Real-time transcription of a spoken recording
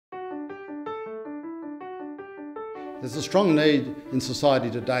There's a strong need in society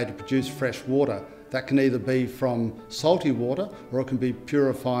today to produce fresh water. That can either be from salty water or it can be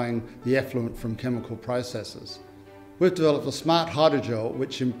purifying the effluent from chemical processes. We've developed a smart hydrogel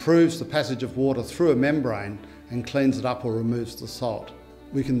which improves the passage of water through a membrane and cleans it up or removes the salt.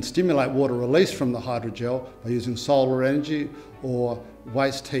 We can stimulate water release from the hydrogel by using solar energy or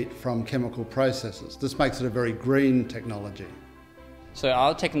waste heat from chemical processes. This makes it a very green technology. So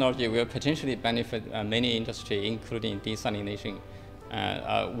our technology will potentially benefit many industries, including desalination,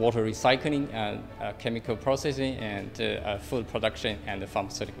 water recycling, chemical processing, and food production and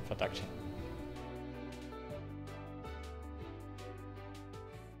pharmaceutical production.